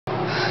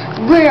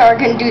We are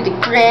going to do the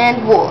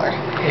Grand War.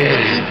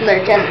 People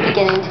are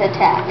beginning to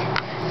attack.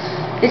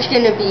 It's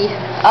going to be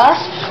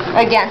us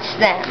against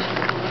them.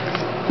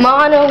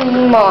 Mono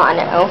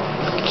mono.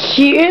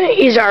 Here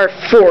is our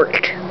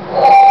fort.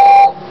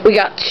 We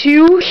got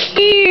two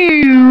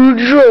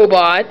huge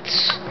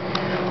robots.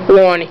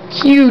 One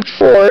huge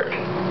fort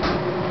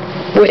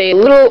with a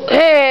little, with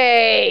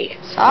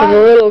a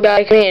little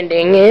guy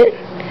commanding it.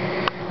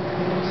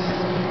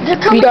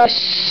 We got a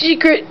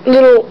secret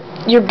little,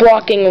 you're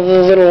blocking the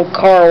little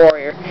car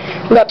warrior.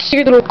 We got a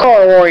secret little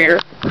car warrior.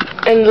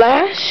 And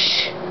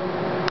last,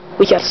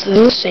 we got the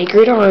little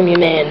sacred army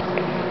man.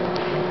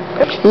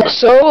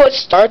 So let's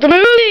start the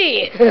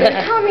movie.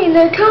 They're coming.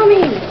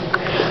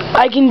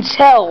 I can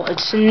tell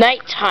it's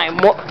nighttime.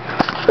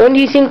 When do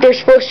you think they're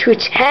supposed to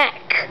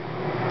attack?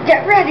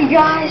 Get ready,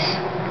 guys.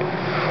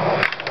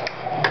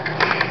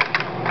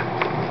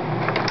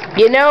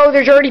 You know,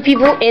 there's already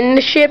people in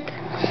the ship.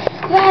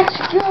 Let's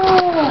go.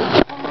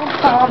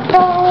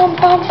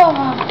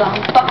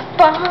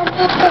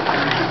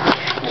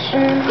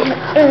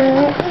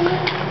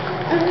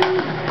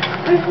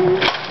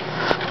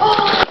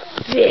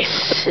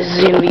 This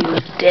is gonna be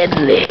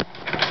deadly.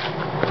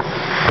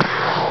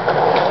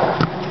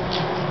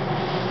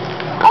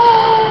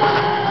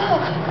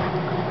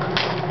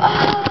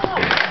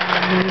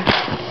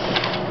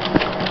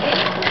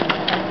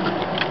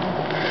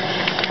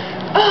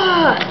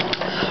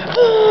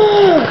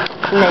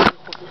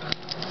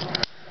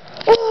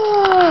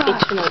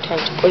 It's no time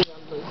to play on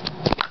blue.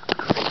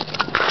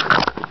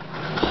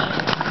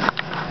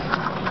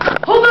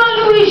 Hold on,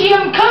 Luigi,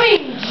 I'm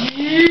coming!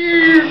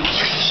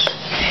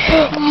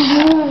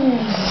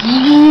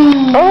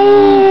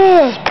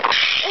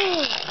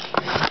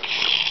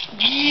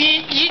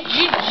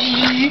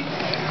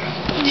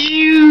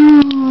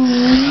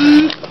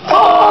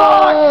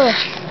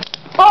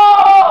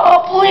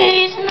 Oh,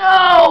 please,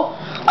 no!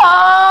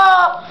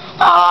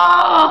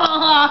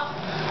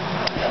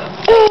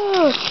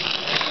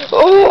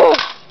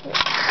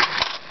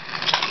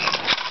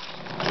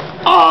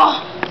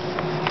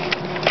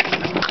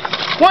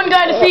 One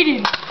guy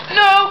defeated.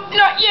 No,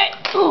 not yet.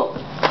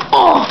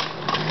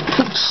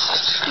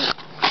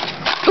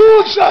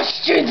 Who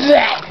just did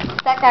that?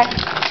 That guy.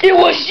 It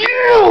was you!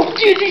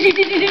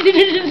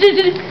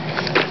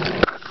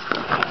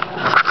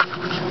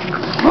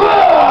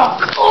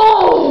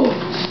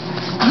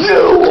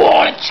 You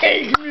want to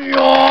take me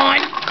on?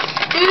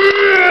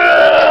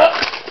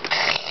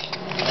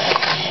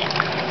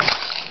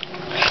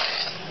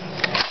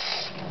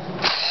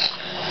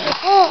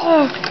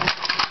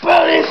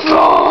 But it's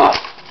not.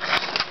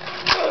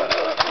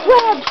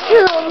 Grab to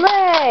the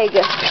leg.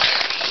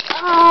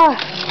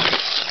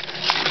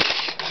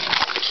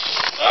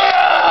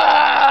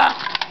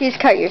 He's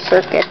cut your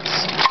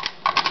circuits.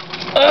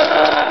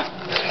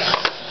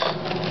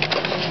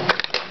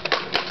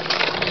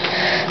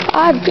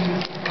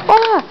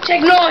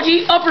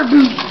 Technology upper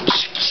boot.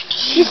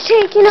 She's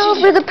taking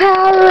over the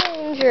Power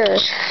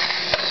Rangers.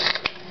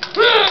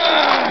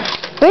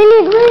 We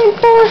need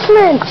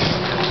reinforcements.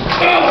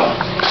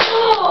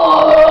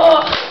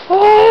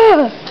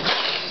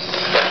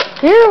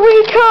 Here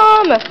we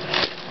come.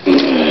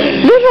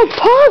 Little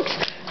pugs.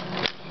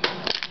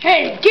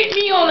 Hey, get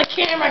me on the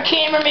camera,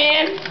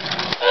 cameraman.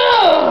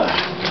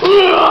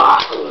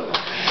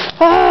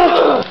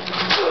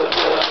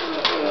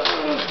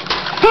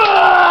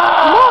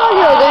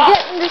 Mario, they're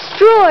getting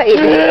destroyed.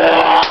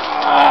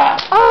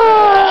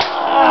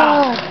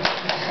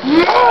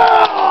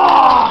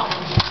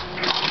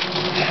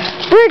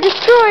 We're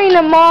destroying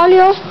them,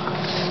 Mario.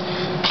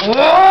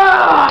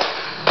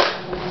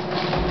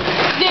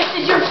 This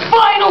is your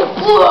final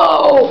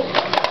blow.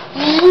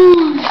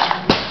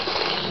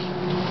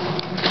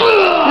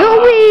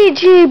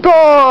 Luigi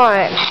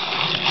boy.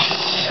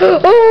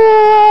 Don't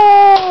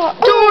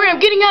worry, I'm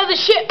getting out of the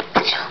ship.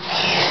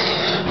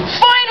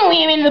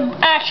 Finally, I'm in the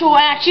actual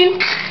action.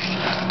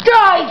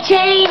 Die,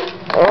 Kane!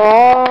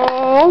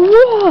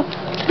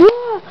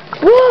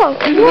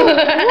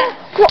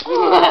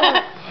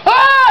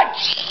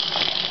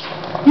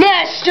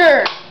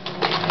 Master!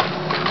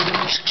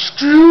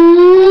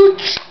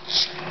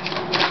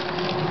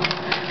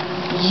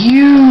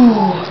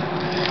 You,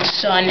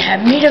 son,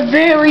 have made a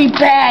very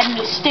bad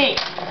mistake.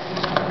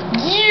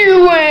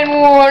 You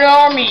and one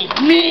army,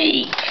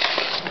 me!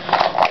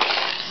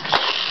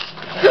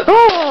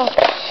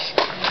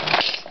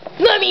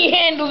 Let me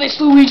handle this,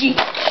 Luigi.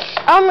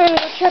 I'm gonna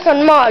go check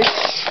on Mars.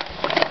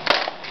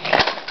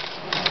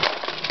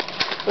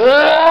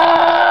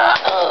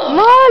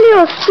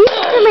 Mario,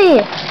 speak to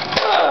me.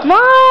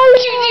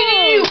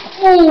 Mario.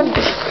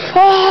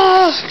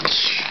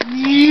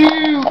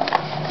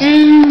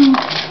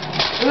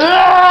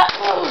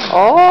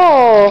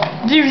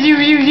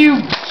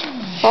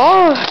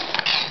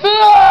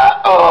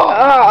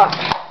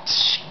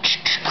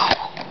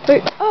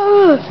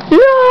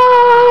 No!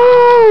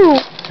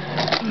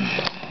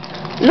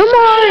 The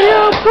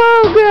Mario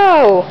Pogo!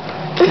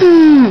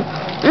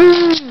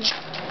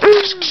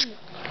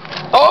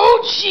 Oh,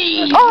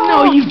 gee! No,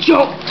 you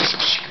don't.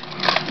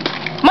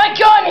 My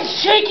gun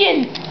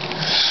shaking.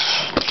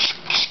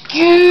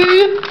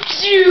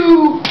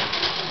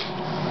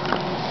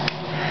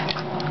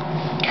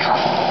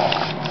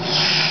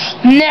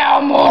 Now,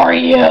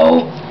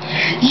 Mario,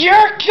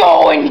 you're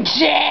going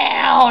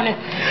down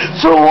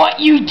for what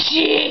you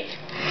did.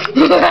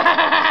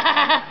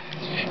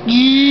 No!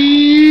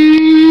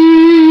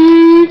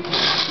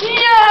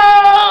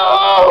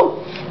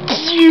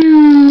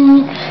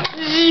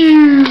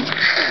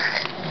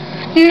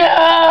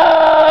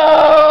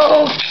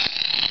 No!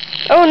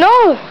 Oh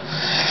no!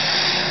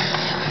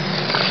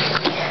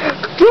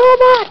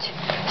 Robot!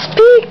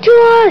 Speak to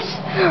us!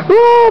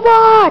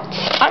 Robot!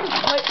 I'm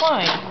quite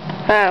fine.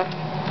 Oh,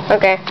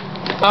 okay.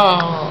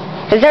 Oh.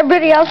 Is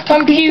everybody else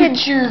completed?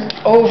 Computer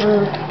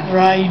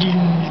overriding.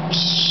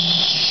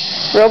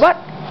 Robot?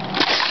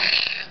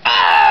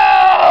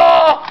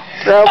 Ah!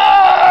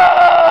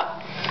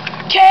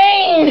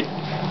 Kane!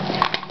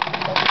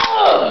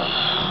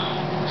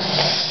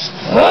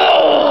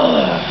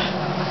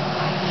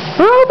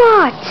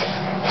 Robot!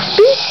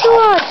 Speak to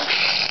us!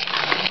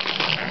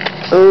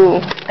 Ooh.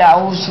 That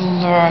was the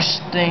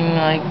last thing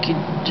I could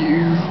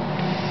do.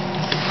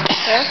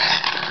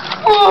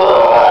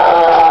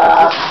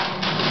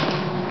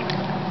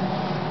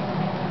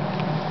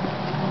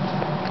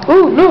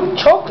 Ooh, look,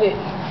 chocolate.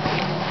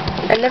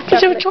 I love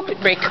Let's have a chocolate.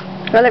 chocolate break.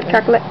 I love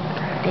chocolate.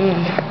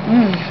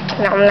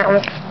 Nom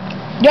nom.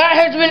 That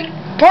has been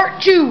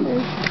part 2.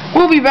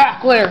 We'll be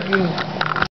back later.